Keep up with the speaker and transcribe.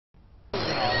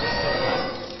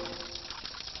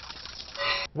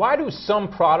Why do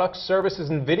some products, services,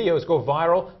 and videos go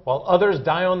viral while others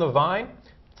die on the vine?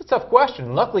 It's a tough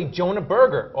question. Luckily, Jonah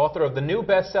Berger, author of the new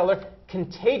bestseller,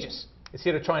 Contagious, is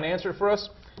here to try and answer it for us.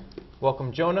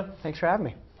 Welcome, Jonah. Thanks for having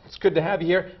me. It's good to have you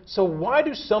here. So why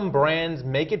do some brands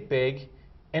make it big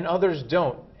and others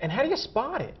don't? And how do you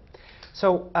spot it?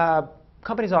 So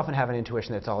companies often have an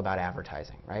intuition that it's all about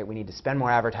advertising, right? We need to spend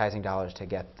more advertising dollars to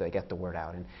get the word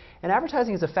out. And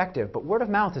advertising is effective, but word of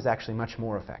mouth is actually much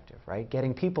more effective, right?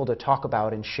 Getting people to talk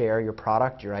about and share your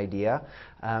product, your idea.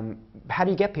 How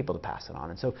do you get people to pass it on?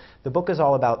 And so the book is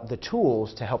all about the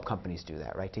tools to help companies do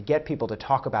that, right? To get people to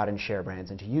talk about and share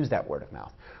brands and to use that word of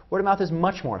mouth. Word of mouth is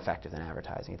much more effective than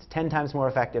advertising. It's 10 times more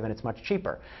effective and it's much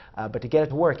cheaper. But to get it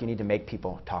to work, you need to make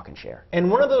people talk and share.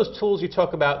 And one of those tools you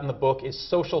talk about in the book is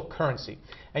social currency.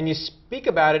 And you speak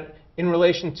about it in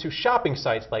relation to shopping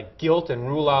sites like Gilt and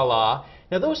Rue La La.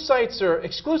 Now those sites are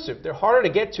exclusive. They're harder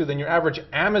to get to than your average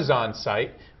Amazon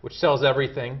site, which sells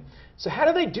everything. So how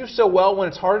do they do so well when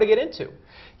it's harder to get into?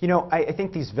 You know, I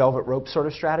think these velvet rope sort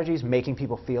of strategies, making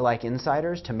people feel like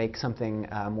insiders to make something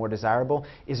more desirable,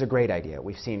 is a great idea.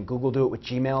 We've seen Google do it with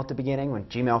Gmail at the beginning. When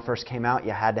Gmail first came out,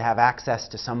 you had to have access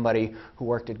to somebody who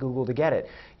worked at Google to get it.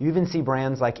 You even see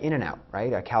brands like In-N-Out,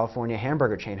 right? A California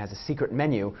hamburger chain has a secret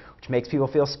menu which makes people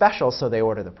feel special, so they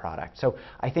order the product. So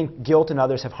I think Gilt and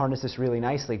others have harnessed this really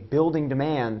nicely, building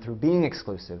demand through being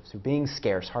exclusive, through being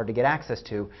scarce, hard to get access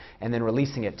to, and then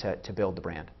releasing it to build the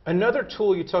brand. Another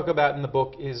tool you talk about in the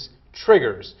book is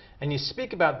triggers, and you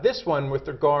speak about this one with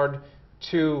regard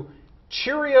to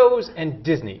Cheerios and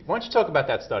Disney. Why don't you talk about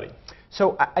that study?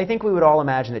 So I think we would all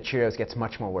imagine that Cheerios gets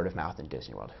much more word of mouth than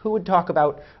Disney World. Who would talk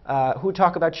about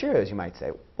Cheerios, you might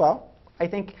say? Well, I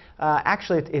think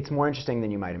actually it's more interesting than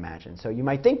you might imagine. So you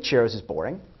might think Cheerios is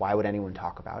boring. Why would anyone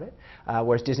talk about it?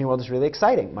 Whereas Disney World is really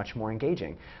exciting, much more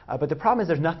engaging. But the problem is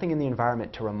there's nothing in the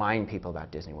environment to remind people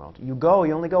about Disney World. You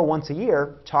only go once a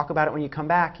year, talk about it when you come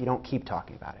back, you don't keep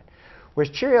talking about it.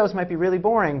 Whereas Cheerios might be really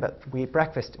boring, but we eat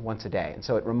breakfast once a day. And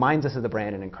so it reminds us of the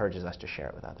brand and encourages us to share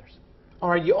it with others. All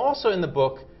right, you also in the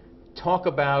book talk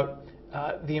about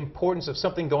the importance of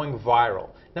something going viral.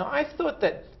 Now, I thought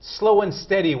that slow and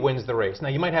steady wins the race. Now,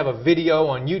 you might have a video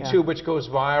on YouTube which goes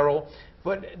viral,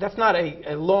 but that's not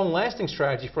a long-lasting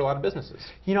strategy for a lot of businesses.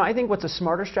 You know, I think what's a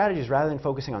smarter strategy is rather than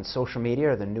focusing on social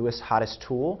media or the newest, hottest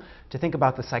tool, to think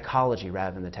about the psychology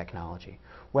rather than the technology.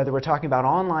 Whether we're talking about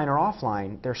online or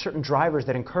offline, there are certain drivers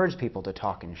that encourage people to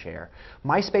talk and share.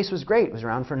 MySpace was great. It was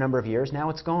around for a number of years. Now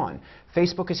it's gone.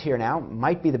 Facebook is here now.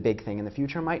 Might be the big thing in the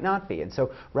future, might not be. And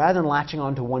so rather than latching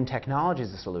on to one technology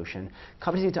as the solution,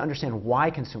 companies need to understand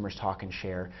why consumers talk and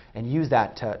share and use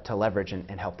that to leverage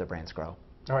and help their brands grow.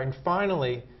 All right, and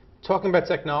finally, talking about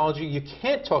technology, you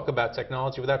can't talk about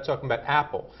technology without talking about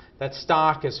Apple. That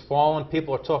stock has fallen.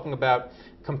 People are talking about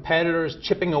competitors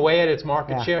chipping away at its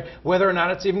market share, whether or not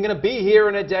it's even going to be here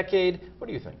in a decade. What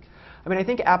do you think? I mean, I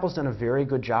think Apple's done a very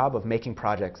good job of making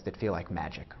projects that feel like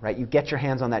magic, right? You get your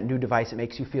hands on that new device, it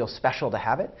makes you feel special to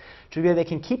have it. To be they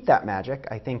can keep that magic,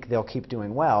 I think they'll keep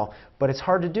doing well, but it's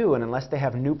hard to do, and unless they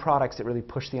have new products that really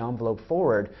push the envelope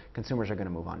forward, consumers are going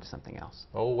to move on to something else.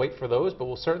 Well, we'll wait for those, but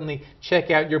we'll certainly check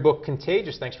out your book,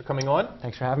 Contagious. Thanks for coming on.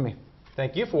 Thanks for having me.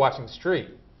 Thank you for watching The Street.